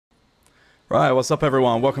Right, what's up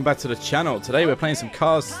everyone? Welcome back to the channel. Today we're playing some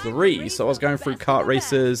Cars 3. So I was going through kart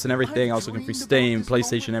races and everything. I was looking through Steam,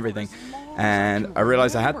 PlayStation, everything. And I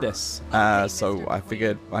realized I had this. So I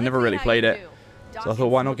figured I never really played it. So I thought,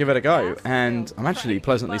 why not give it a go? And I'm actually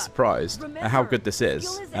pleasantly surprised at how good this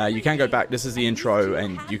is. You can go back. This is the intro,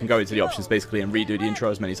 and you can go into the options basically and redo the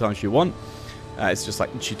intro as many times as you want. It's just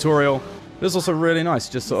like the tutorial. But it's also really nice.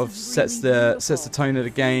 Just sort of sets the tone of the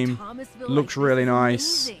game. Looks really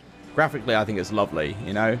nice. Graphically, I think it's lovely.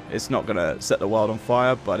 You know, it's not gonna set the world on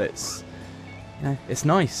fire, but it's, you know, it's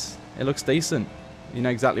nice. It looks decent. You know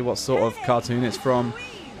exactly what sort of cartoon it's from.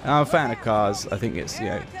 And I'm a fan of Cars. I think it's, you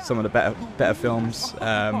know, some of the better films.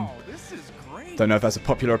 Don't know if that's a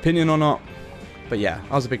popular opinion or not, but yeah,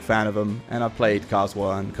 I was a big fan of them, and I played Cars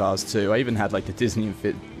 1, Cars 2. I even had like the Disney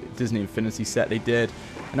Infinity set they did,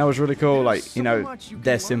 and that was really cool. Like, you know,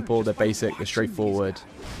 they're simple, they're basic, they're straightforward.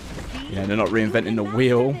 You know, they're not reinventing the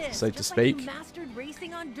wheel, so to speak.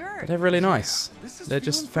 But they're really nice. They're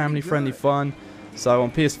just family-friendly fun. So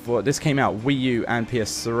on PS4, this came out Wii U and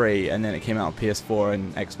PS3, and then it came out on PS4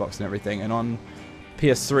 and Xbox and everything. And on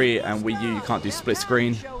PS3 and Wii U, you can't do split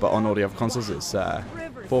screen, but on all the other consoles, it's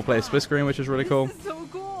 4-player split screen, which is really cool.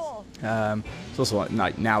 It's also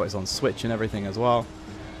like now it's on Switch and everything as well.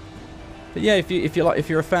 But yeah, if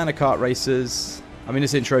you're a fan of kart races, I mean,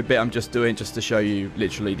 this intro bit I'm just doing just to show you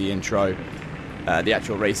literally the intro. The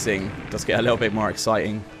actual racing does get a little bit more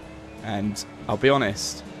exciting, and I'll be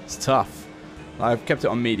honest, it's tough. I've kept it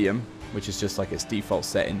on medium, which is just like its default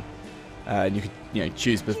setting, and you can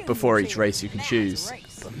choose before each race. You can choose,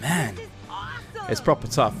 but man, it's proper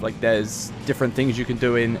tough. Like, there's different things you can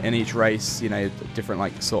do in each race. You know, different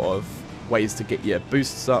like sort of ways to get your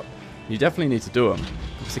boosts up. You definitely need to do them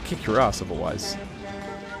because they kick your ass otherwise.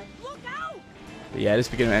 But yeah, this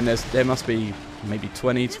beginning, and there must be maybe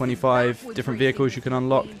 20, 25 different vehicles you can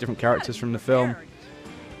unlock, different characters from the film.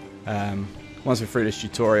 Once we're through this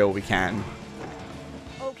tutorial, we can.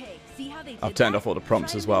 I've turned off all the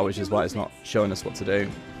prompts as well, which is why it's not showing us what to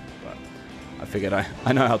do. But I figured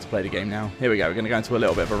I know how to play the game now. Here we go. We're going to go into a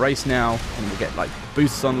little bit of a race now, and we'll get like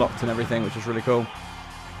boosts unlocked and everything, which is really cool.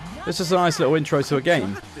 It's just a nice little intro to a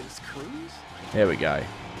game. Here we go.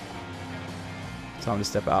 Time to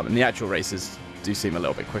step it up, and the actual races do seem a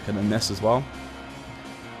little bit quicker than this as well.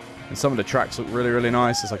 And some of the tracks look really, really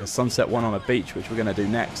nice. There's like a sunset one on a beach, which we're going to do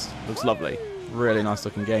next. Looks lovely. Really nice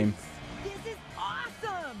looking game.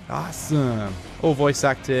 Awesome. All voice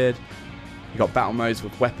acted. You got battle modes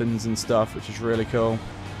with weapons and stuff, which is really cool.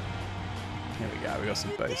 Here we go. We got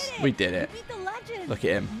some boosts. We did it. Look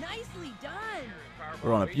at him.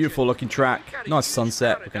 We're on a beautiful looking track. Nice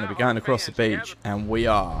sunset. We're going to be going across the beach, and we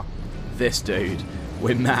are this dude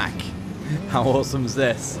with Mac. How awesome is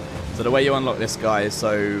this? So the way you unlock this guy is,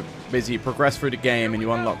 so basically you progress through the game and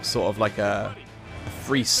you unlock sort of like a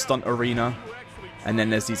free stunt arena, and then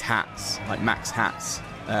there's these hats, like max hats.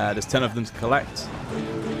 There's 10 of them to collect.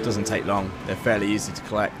 It doesn't take long. They're fairly easy to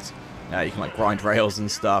collect. You can like grind rails and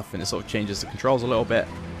stuff, and it sort of changes the controls a little bit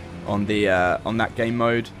on the on that game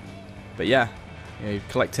mode. But yeah, you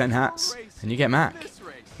collect 10 hats and you get Mac,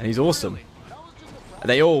 and he's awesome.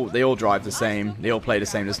 They all drive the same. They all play the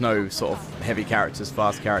same. There's no sort of heavy characters,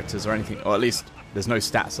 fast characters, or anything. Or at least there's no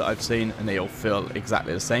stats that I've seen, and they all feel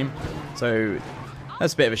exactly the same. So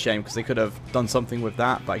that's a bit of a shame, because they could have done something with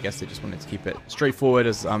that. But I guess they just wanted to keep it straightforward,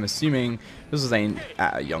 as I'm assuming this was aimed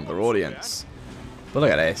at a younger audience. But look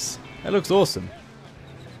at this. It looks awesome.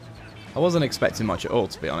 I wasn't expecting much at all,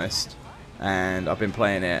 to be honest. And I've been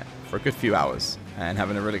playing it for a good few hours and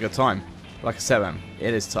having a really good time. Like I said, man,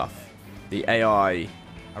 it is tough. The AI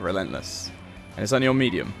are relentless, and it's only on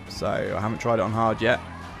medium, so I haven't tried it on hard yet.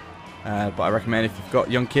 But I recommend, if you've got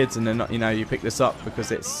young kids and they're not, you pick this up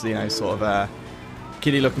because it's, sort of a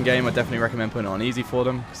kiddie-looking game. I definitely recommend putting it on easy for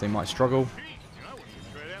them, because they might struggle.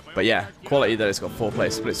 But yeah, quality that it's got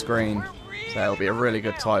 4-player split screen, so it'll be a really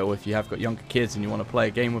good title if you have got younger kids and you want to play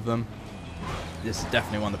a game with them. This is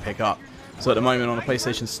definitely one to pick up. So at the moment on the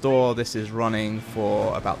PlayStation Store, this is running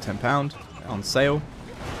for about £10 on sale.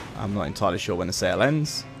 I'm not entirely sure when the sale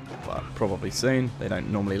ends, but probably soon. They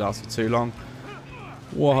don't normally last for too long.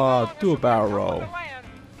 Wow, do a barrel roll.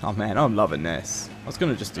 Oh man, I'm loving this. I was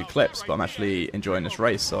going to just do clips, but I'm actually enjoying this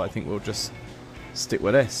race, so I think we'll just stick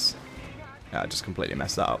with this. I just completely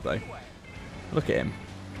messed that up though. Look at him.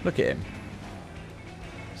 Look at him.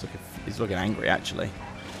 He's looking angry, actually.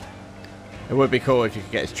 It would be cool if you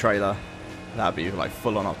could get his trailer. That would be like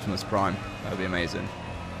full on Optimus Prime. That would be amazing.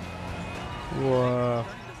 Whoa.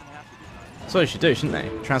 So they should do, shouldn't they?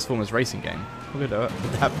 Transformers racing game. How good would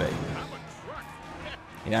that be?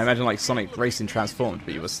 You know, imagine like Sonic racing transformed,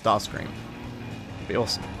 but you were Starscream. It'd be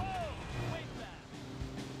awesome.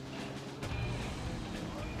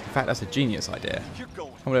 In fact, that's a genius idea.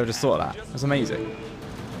 I would have just thought of that. That's amazing.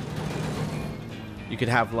 You could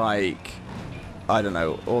have, like, I don't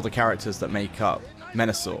know, all the characters that make up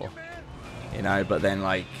Menasor, you know, but then,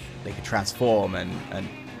 like, they could transform and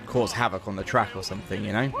cause havoc on the track or something,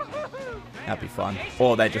 you know? That'd be fun.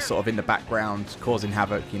 Or they're just sort of in the background causing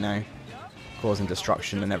havoc, you know? Causing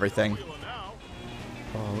destruction and everything.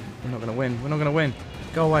 Oh, we're not going to win. We're not going to win.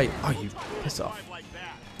 Go away. Oh, you piss off.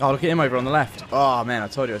 Oh, look at him over on the left. Oh, man, I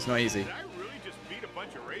told you it's not easy.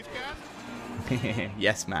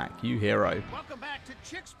 Yes, Mac, you hero.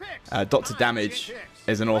 Dr. Damage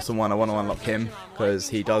is an awesome one. I want to unlock him because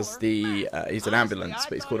he does the... he's an ambulance,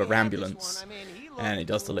 but he's called a rambulance. And he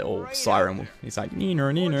does the little siren. He's like,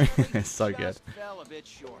 Neener, Neener. It's so good.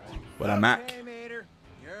 Well, Mac.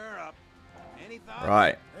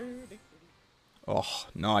 Right. Oh,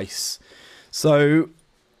 nice. So,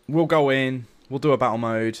 we'll go in. We'll do a battle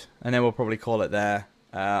mode. And then we'll probably call it there.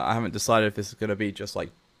 I haven't decided if this is going to be just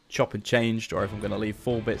like chop and changed or if I'm going to leave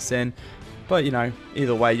full bits in. But, you know,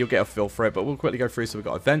 either way, you'll get a feel for it. But we'll quickly go through. So we've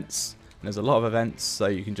got events. And there's a lot of events. So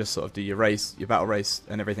you can just sort of do your race, your battle race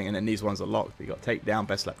and everything. And then these ones are locked. You've got takedown,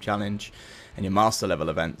 best lap challenge, and your master level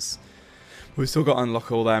events. We've still got to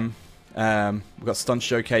unlock all them. We've got stunt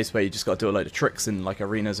showcase where you just got to do a load of tricks in like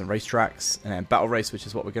arenas and racetracks. And then battle race, which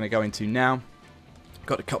is what we're going to go into now.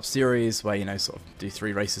 Got the cup series where, you know, sort of do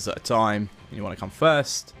 3 races at a time. And you want to come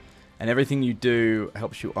first. And everything you do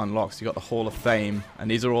helps you unlock. So you got the Hall of Fame.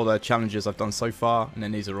 And these are all the challenges I've done so far. And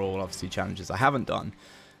then these are all obviously challenges I haven't done.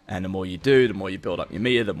 And the more you do, the more you build up your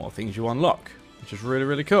meter, the more things you unlock. Which is really,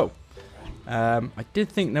 really cool. I did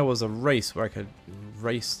think there was a race where I could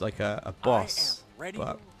race like a boss. But I'm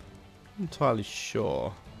not entirely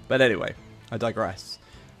sure. But anyway, I digress.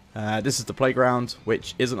 This is the playground,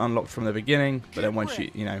 which isn't unlocked from the beginning, but then once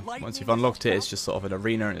you've unlocked it, it's just sort of an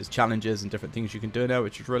arena and there's challenges and different things you can do there,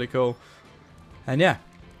 which is really cool. And yeah,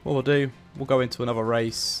 what we'll do, we'll go into another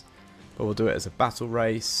race, but we'll do it as a battle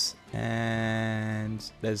race. And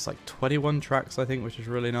there's like 21 tracks, I think, which is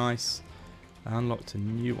really nice. I unlocked a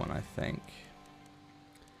new one, I think.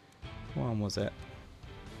 What one was it?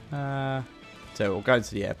 So we'll go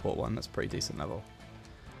into the airport one. That's a pretty decent level.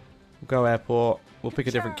 We'll go airport. We'll pick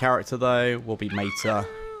a different character though. We'll be Mater.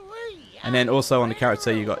 And then also on the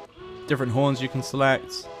character you got different horns you can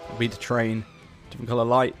select. It'll be the train. Different colour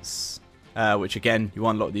lights. Which again, you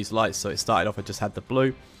unlock these lights. So it started off, I just had the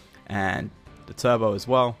blue. And the turbo as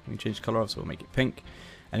well. We can change the colour of, so we'll make it pink.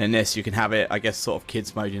 And in this you can have it, I guess, sort of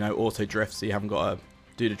kids mode, you know, auto drift. So you haven't got to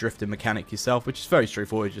do the drifting mechanic yourself. Which is very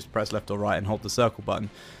straightforward. You just press left or right and hold the circle button.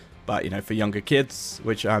 But, you know, for younger kids,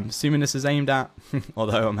 which I'm assuming this is aimed at,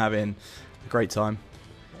 although I'm having a great time.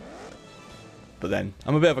 But then,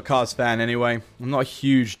 I'm a bit of a Cars fan anyway. I'm not a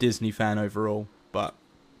huge Disney fan overall, but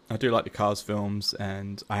I do like the Cars films,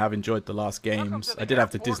 and I have enjoyed the last games. I did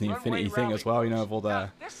have the Disney Infinity thing as well, you know, of all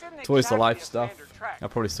the Toys to Life stuff.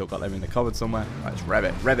 I've probably still got them in the cupboard somewhere. Right, let's rev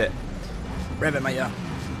it, rev it. Rev it, mate. Oh,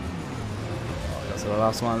 that's the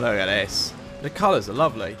last one. Look at this. The colours are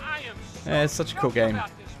lovely. Yeah, it's such a cool game.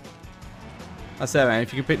 I say, man,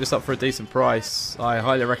 if you can pick this up for a decent price, I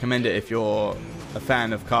highly recommend it if you're a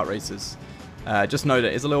fan of kart races. Just know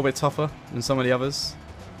that it's a little bit tougher than some of the others.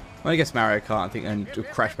 Well, I guess Mario Kart, I think, and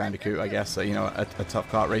Crash Bandicoot, I guess, are, you know, are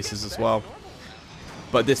tough kart races as well.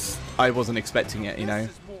 But this, I wasn't expecting it, you know,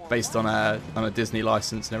 based on a Disney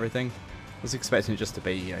license and everything. I was expecting it just to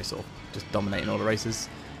be, you know, sort of just dominating all the races.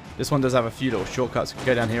 This one does have a few little shortcuts. We could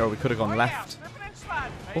go down here, or we could have gone left.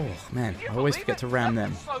 Oh, man, I always forget to ram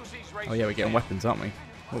them. Oh, yeah, we're getting weapons, aren't we?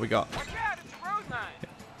 What we got?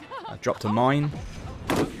 I dropped a mine.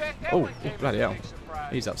 Oh, bloody hell.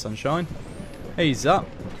 Ease up, sunshine. Ease up.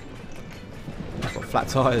 I've got flat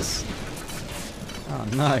tyres. Oh,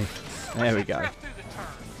 no. There we go.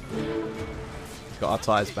 Got our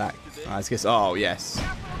tyres back. Let's get... Oh, yes.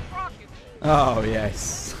 Oh,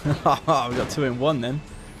 yes. We got 2 in 1 then.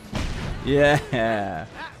 Yeah.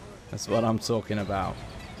 That's what I'm talking about.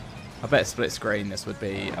 I bet split screen this would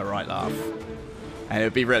be a right laugh. And it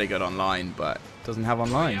would be really good online, but it doesn't have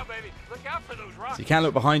online. So you can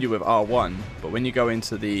look behind you with R1, but when you go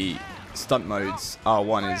into the stunt modes,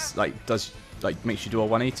 R1 is makes you do a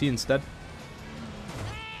 180 instead.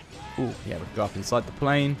 Ooh, yeah, we can go up inside the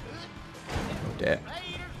plane. Oh dear.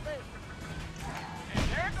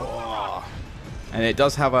 Oh. And it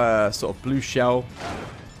does have a sort of blue shell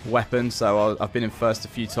weapon, so I've been in first a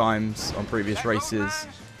few times on previous races,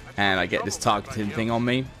 and I get this targeting thing on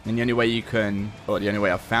me, and the only way you can, or the only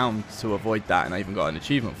way I've found to avoid that, and I even got an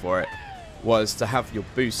achievement for it, was to have your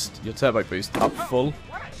boost, your turbo boost up full,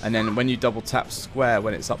 and then when you double tap square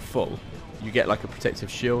when it's up full, you get like a protective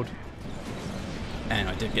shield. And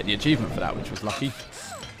I did get the achievement for that, which was lucky.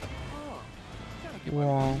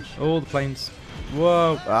 Whoa. Oh, the planes.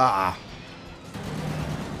 Whoa. Ah.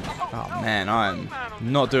 Oh, man, I'm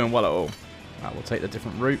not doing well at all. Right, we'll take the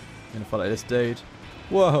different route. I'm going to follow this dude.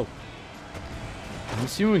 Whoa. I'm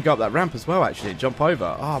assuming we can go up that ramp as well, actually. Jump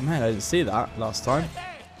over. Oh, man, I didn't see that last time.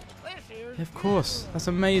 Yeah, of course. That's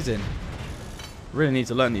amazing. Really need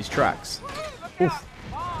to learn these tracks. Oof.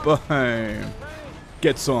 Boom.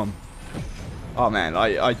 Get some. Oh, man,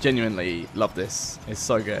 I genuinely love this. It's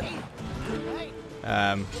so good.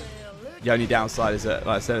 The only downside is that,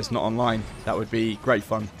 like I said, it's not online. That would be great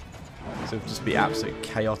fun. So it would just be absolutely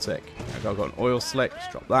chaotic. I've got an oil slick.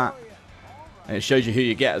 Just drop that. And it shows you who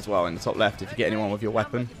you get as well in the top left. If you get anyone with your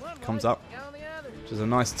weapon, it comes up. Which is a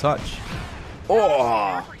nice touch.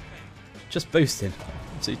 Oh! Just boosting.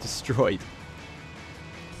 Absolutely destroyed.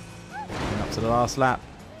 Going up to the last lap.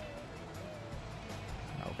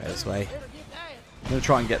 I'll go this way. I'm going to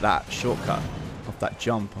try and get that shortcut off that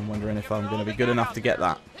jump. I'm wondering if I'm going to be good enough to get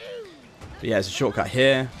that. But yeah, it's a shortcut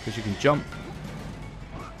here because you can jump.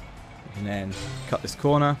 And then cut this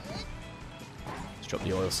corner. Let's drop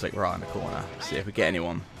the oil slick right in the corner. See if we get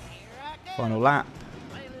anyone. Final lap.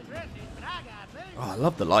 Oh, I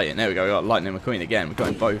love the lighting. There we go. We got Lightning McQueen again. We got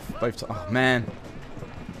him both. Oh man,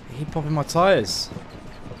 he keep popping my tires.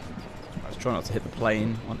 I was trying not to hit the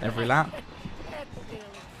plane on every lap.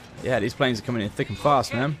 Yeah, these planes are coming in thick and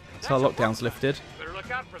fast, man. Until lockdown's lifted.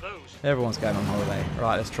 Everyone's going on holiday.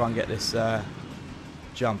 Right, let's try and get this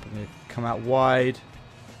jump. I'm going to come out wide.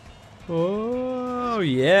 Oh,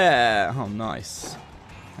 yeah. Oh, nice.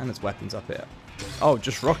 And there's weapons up here. Oh,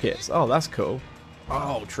 just rockets. Oh, that's cool.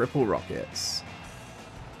 Oh, triple rockets.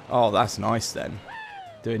 Oh, that's nice then.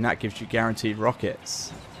 Doing that gives you guaranteed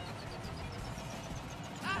rockets.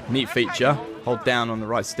 Neat feature. Hold down on the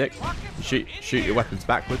right stick. Shoot your weapons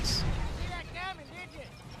backwards.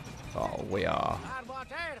 Oh, we are.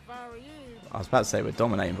 I was about to say we're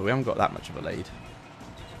dominating, but we haven't got that much of a lead.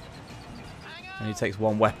 And he takes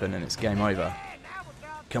one weapon and it's game over.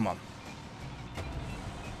 Come on.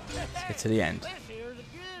 Let's get to the end.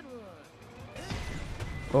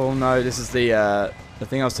 Oh no, this is the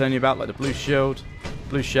thing I was telling you about, like the blue shield.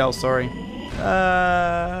 Blue shell, sorry.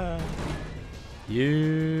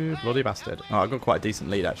 You bloody bastard. Oh, I got quite a decent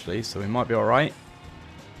lead actually, so we might be alright.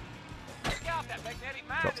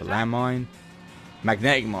 Drop the landmine.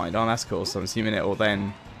 Magnetic mine. Oh, that's cool. So I'm assuming it will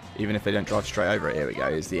then, even if they don't drive straight over it, here we go,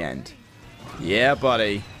 is the end. Yeah,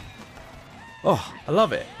 buddy. Oh, I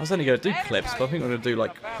love it. I was only going to do clips, but I think I'm going to do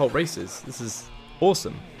like whole races. This is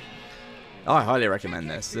awesome. I highly recommend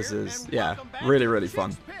this. This is, yeah, really, really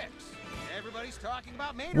fun.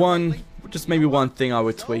 Just maybe one thing I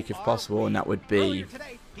would tweak if possible, and that would be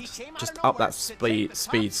just up that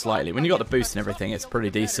speed slightly. When you got the boost and everything, it's pretty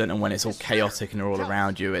decent, and when it's all chaotic and they're all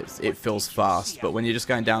around you, it feels fast. But when you're just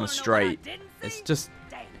going down a straight, it's just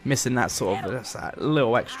missing that sort of that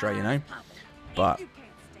little extra, you know. But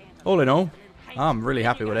all in all, I'm really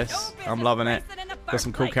happy with this. I'm loving it. Got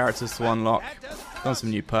some cool characters to unlock. Done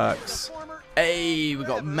some new perks. Hey, we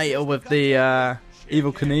got Mater with the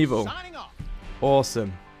Evil Knievel.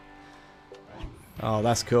 Awesome. Oh,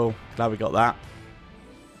 that's cool. Glad we got that.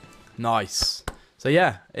 Nice. So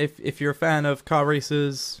yeah, if you're a fan of car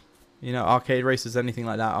races, you know, arcade races, anything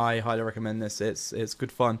like that, I highly recommend this. It's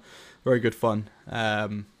good fun, very good fun.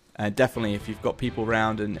 And definitely, if you've got people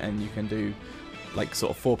around and you can do like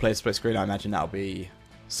sort of 4-player split screen, I imagine that'll be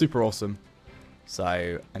super awesome.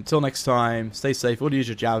 So until next time, stay safe, all the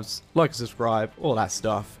usual jabs, like and subscribe, all that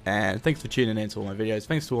stuff. And thanks for tuning in to all my videos.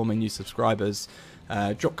 Thanks to all my new subscribers.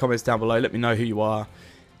 Drop comments down below, let me know who you are.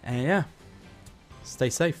 And yeah, stay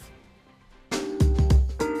safe.